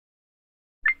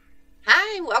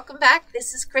Hi, welcome back.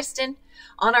 This is Kristen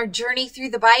on our journey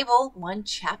through the Bible, one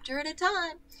chapter at a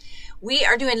time. We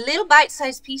are doing little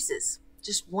bite-sized pieces,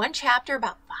 just one chapter,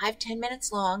 about 5-10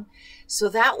 minutes long. So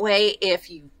that way,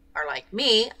 if you are like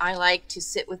me, I like to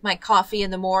sit with my coffee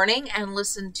in the morning and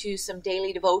listen to some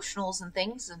daily devotionals and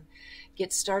things and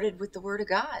get started with the Word of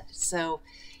God. So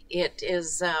it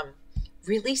is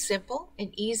really simple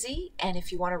and easy, and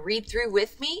if you want to read through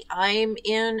with me, I'm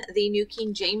in the New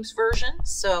King James Version,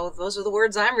 so those are the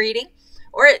words I'm reading,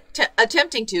 or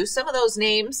attempting to. Some of those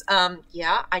names,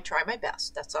 I try my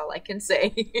best. That's all I can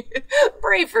say.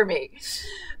 Pray for me.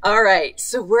 All right,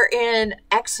 so we're in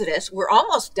Exodus. We're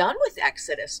almost done with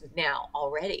Exodus now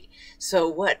already.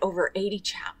 So over 80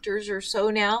 chapters or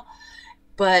so now,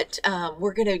 but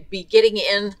we're going to be getting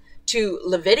into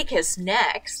Leviticus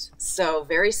next, so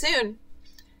very soon.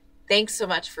 Thanks so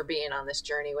much for being on this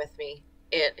journey with me.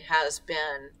 It has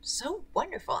been so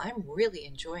wonderful. I'm really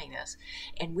enjoying this.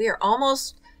 And we are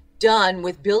almost done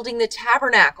with building the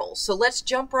tabernacle. So let's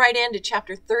jump right into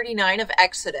chapter 39 of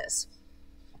Exodus.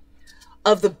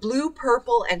 Of the blue,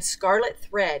 purple, and scarlet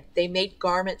thread, they made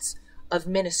garments of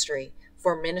ministry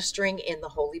for ministering in the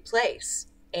holy place,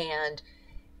 and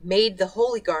made the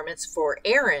holy garments for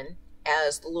Aaron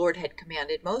as the Lord had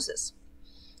commanded Moses.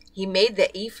 He made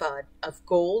the ephod of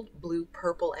gold, blue,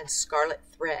 purple, and scarlet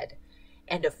thread,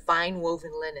 and of fine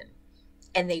woven linen.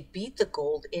 And they beat the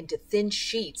gold into thin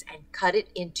sheets and cut it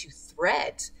into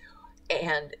threads.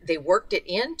 And they worked it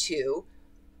into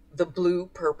the blue,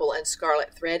 purple, and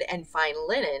scarlet thread and fine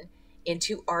linen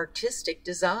into artistic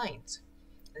designs.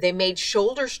 They made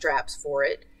shoulder straps for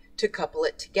it to couple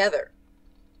it together.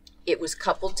 It was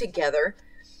coupled together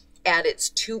at its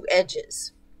two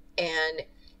edges, and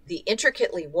the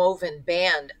intricately woven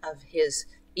band of his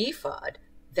ephod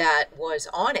that was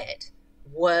on it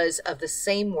was of the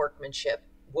same workmanship,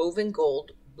 woven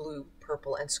gold, blue,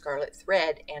 purple, and scarlet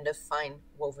thread, and of fine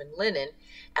woven linen,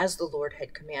 as the Lord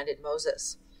had commanded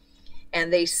Moses.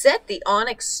 And they set the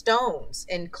onyx stones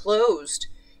enclosed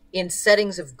in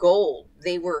settings of gold.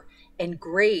 They were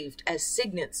engraved as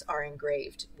signets are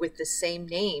engraved, with the same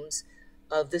names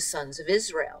of the sons of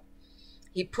Israel.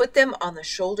 He put them on the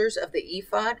shoulders of the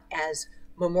ephod as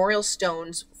memorial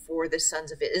stones for the sons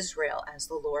of Israel, as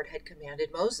the Lord had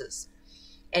commanded Moses.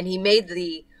 And he made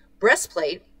the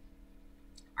breastplate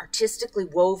artistically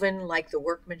woven like the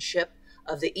workmanship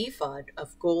of the ephod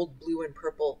of gold, blue, and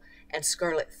purple, and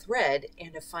scarlet thread,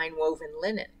 and of fine woven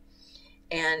linen.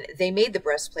 And they made the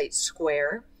breastplate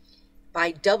square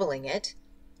by doubling it.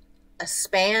 A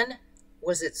span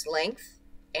was its length,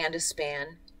 and a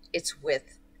span its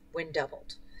width when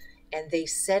doubled. And they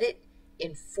set it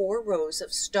in 4 rows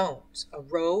of stones, a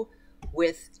row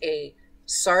with a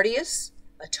sardius,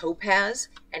 a topaz,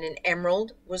 and an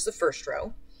emerald was the first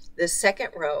row. The second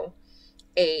row,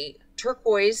 a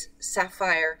turquoise,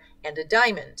 sapphire, and a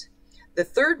diamond. The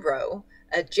third row,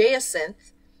 a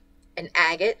jacinth, an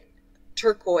agate,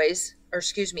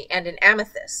 and an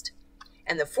amethyst.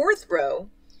 And the fourth row,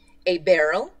 a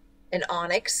beryl, an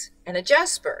onyx, and a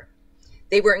jasper.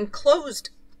 They were enclosed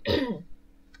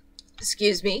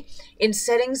in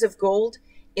settings of gold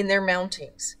in their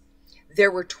mountings. There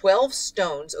were 12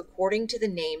 stones according to the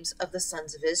names of the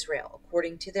sons of Israel,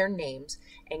 according to their names,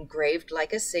 engraved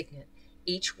like a signet,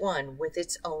 each one with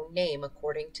its own name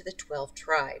according to the 12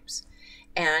 tribes.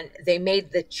 And they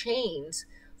made the chains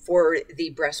for the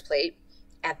breastplate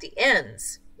at the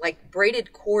ends, like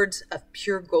braided cords of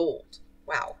pure gold.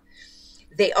 Wow.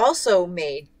 They also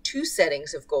made 2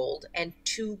 settings of gold and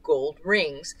 2 gold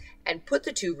rings, and put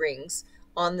the 2 rings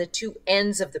on the 2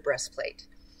 ends of the breastplate.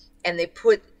 And they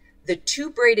put the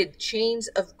 2 braided chains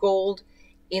of gold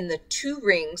in the 2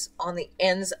 rings on the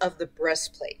ends of the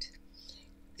breastplate.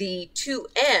 The 2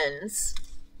 ends,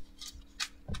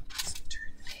 let's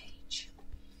turn the page,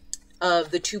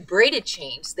 of the 2 braided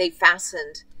chains, they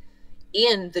fastened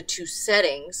in the 2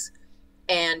 settings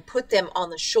and put them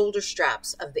on the shoulder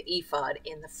straps of the ephod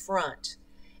in the front.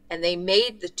 And they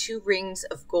made the 2 rings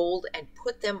of gold and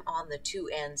put them on the 2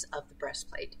 ends of the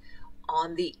breastplate,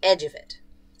 on the edge of it,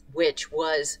 which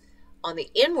was on the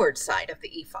inward side of the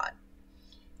ephod.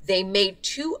 They made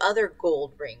 2 other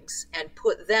gold rings and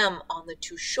put them on the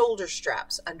 2 shoulder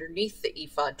straps underneath the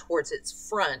ephod towards its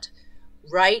front,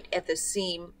 right at the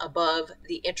seam above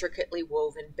the intricately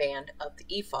woven band of the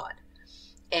ephod.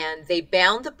 And they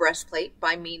bound the breastplate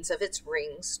by means of its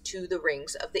rings to the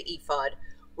rings of the ephod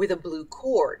with a blue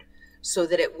cord, so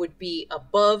that it would be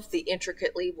above the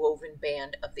intricately woven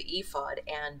band of the ephod,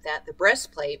 and that the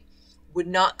breastplate would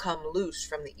not come loose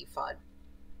from the ephod,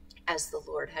 as the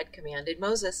Lord had commanded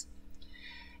Moses.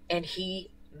 And he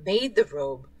made the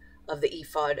robe of the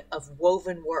ephod of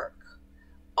woven work,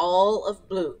 all of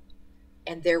blue.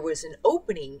 And there was an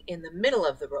opening in the middle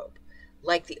of the robe,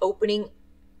 like the opening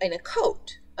in a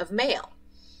coat of mail,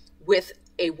 with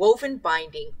a woven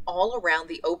binding all around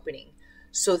the opening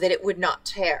so that it would not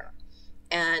tear.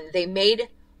 And they made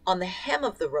on the hem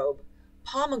of the robe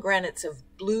pomegranates of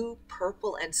blue,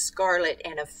 purple, and scarlet,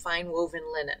 and of fine woven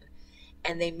linen.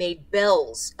 And they made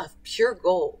bells of pure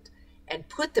gold, and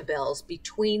put the bells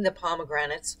between the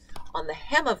pomegranates on the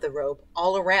hem of the robe,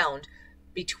 all around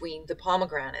between the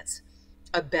pomegranates.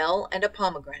 A bell and a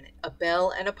pomegranate, a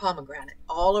bell and a pomegranate,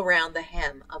 all around the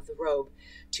hem of the robe,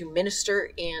 to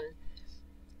minister in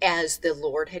as the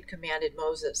Lord had commanded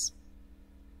Moses.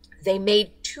 They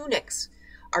made tunics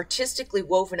artistically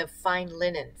woven of fine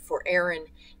linen for Aaron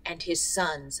and his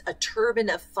sons, a turban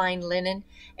of fine linen,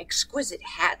 exquisite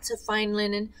hats of fine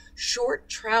linen, short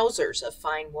trousers of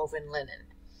fine woven linen,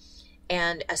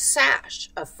 and a sash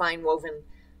of fine woven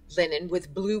linen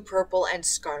with blue, purple, and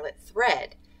scarlet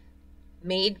thread,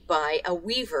 made by a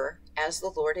weaver, as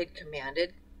the Lord had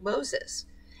commanded Moses.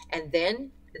 And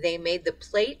then they made the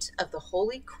plate of the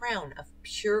holy crown of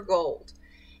pure gold,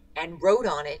 and wrote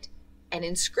on it an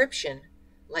inscription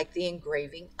like the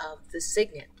engraving of the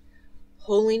signet,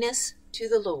 Holiness to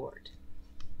the Lord.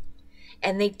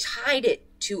 And they tied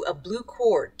it to a blue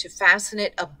cord to fasten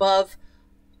it above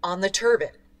on the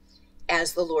turban,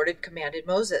 as the Lord had commanded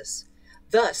Moses.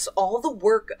 Thus, all the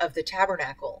work of the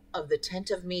tabernacle of the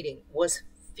tent of meeting was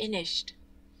finished.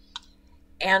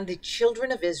 And the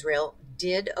children of Israel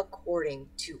did according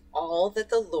to all that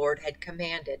the Lord had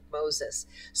commanded Moses.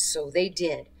 So they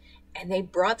did. And they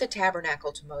brought the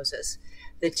tabernacle to Moses,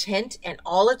 the tent and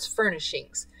all its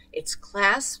furnishings, its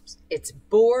clasps, its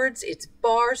boards, its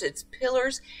bars, its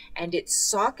pillars, and its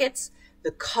sockets,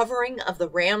 the covering of the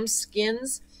ram's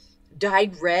skins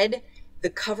dyed red, the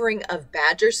covering of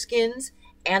badger skins,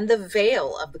 and the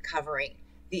veil of the covering,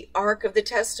 the ark of the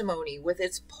testimony with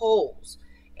its poles,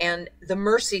 and the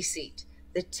mercy seat,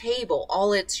 the table,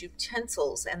 all its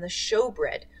utensils, and the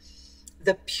showbread,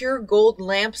 the pure gold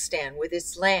lampstand with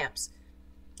its lamps,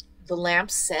 the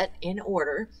lamps set in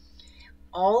order,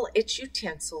 all its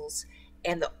utensils,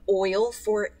 and the oil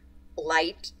for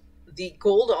light, the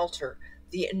gold altar,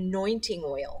 the anointing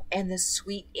oil, and the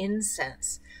sweet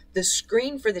incense, the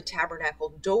screen for the tabernacle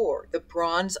door, the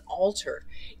bronze altar,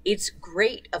 its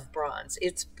grate of bronze,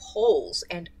 its poles,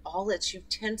 and all its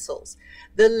utensils,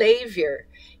 the laver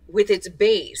with its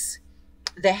base,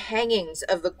 the hangings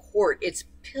of the court, its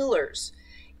pillars,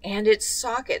 and its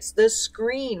sockets, the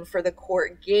screen for the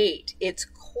court gate, its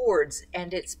cords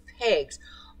and its pegs,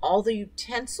 all the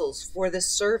utensils for the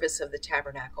service of the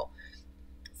tabernacle,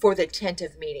 for the tent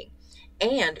of meeting,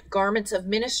 and garments of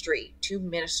ministry to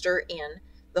minister in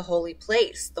the holy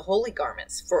place, the holy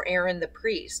garments for Aaron the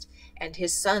priest, and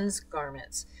his sons'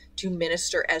 garments to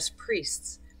minister as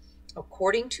priests.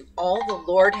 According to all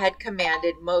the Lord had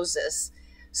commanded Moses,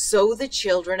 so the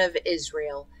children of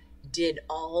Israel did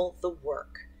all the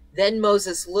work. Then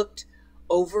Moses looked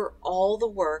over all the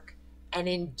work, and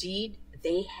indeed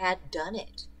they had done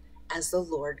it, as the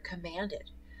Lord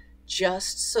commanded.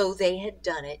 Just so they had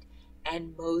done it,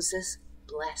 and Moses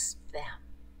blessed them.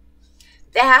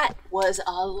 That was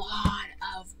a lot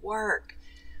of work.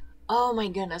 Oh my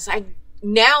goodness.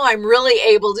 Now I'm really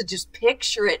able to just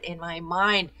picture it in my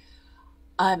mind.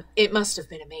 It must have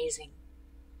been amazing.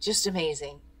 Just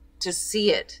amazing to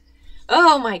see it.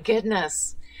 Oh my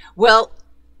goodness. Well,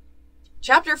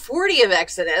 chapter 40 of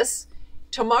Exodus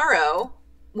tomorrow.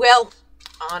 Well,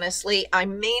 honestly, I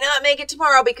may not make it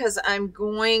tomorrow because I'm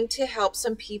going to help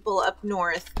some people up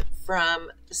north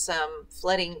from some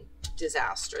flooding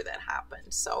disaster that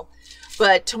happened.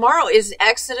 But tomorrow is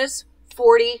Exodus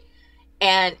 40,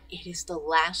 and it is the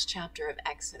last chapter of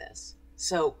Exodus.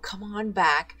 So come on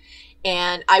back,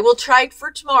 and I will try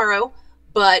for tomorrow,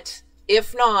 but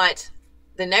if not,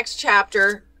 the next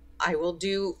chapter I will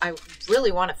do. I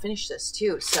really want to finish this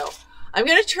too, so I'm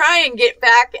going to try and get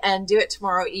back and do it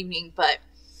tomorrow evening, but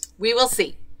we will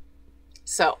see.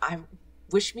 So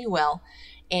wish me well,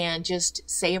 and just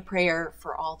say a prayer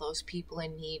for all those people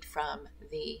in need from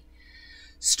the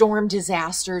storm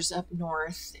disasters up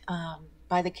north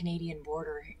by the Canadian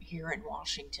border here in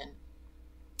Washington.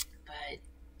 But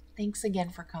thanks again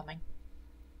for coming.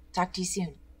 Talk to you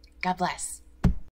soon. God bless.